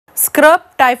Scrub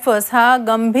typhus हा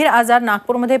गंभीर आजार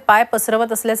नागपूरमध्ये पाय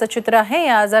पसरवत असल्याचं चित्र आहे।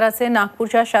 या आजाराचे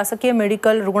नागपूरच्या शासकीय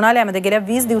मेडिकल रुग्णालयामध्ये गेल्या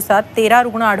 20 दिवसात 13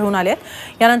 रुग्ण आढळून आले।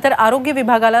 यानंतर आरोग्य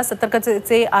विभागाला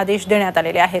सतर्कतेचे आदेश देण्यात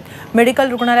आलेले आहेत। मेडिकल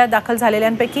रुग्णालयात दाखल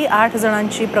झालेल्यांपैकी 8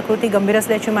 जणांची प्रकृती गंभीर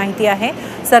असल्याची माहिती आहे।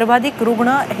 सर्वाधिक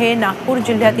रुग्ण हे नागपूर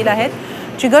जिल्ह्यातील आहेत।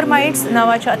 चिगरमाइट्स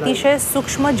नावाच्या अतिशय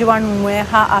सूक्ष्म जीवाणूमुळे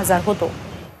हा आजार होतो।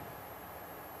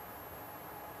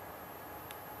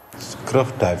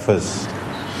 स्क्रब टायफस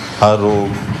हा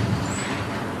रोग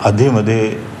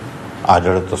आधीमध्ये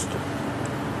आढळत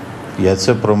असतो।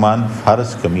 याचं प्रमाण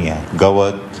फारच कमी आहे।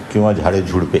 गवत किंवा झाडे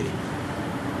झुडपे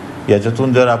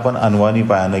याच्यातून जर आपण अनवाणी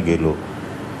पायाने गेलो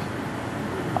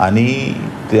आणि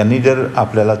त्यांनी जर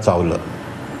आपल्याला चावलं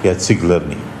या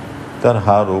चिगलरनी तर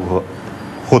हा रोग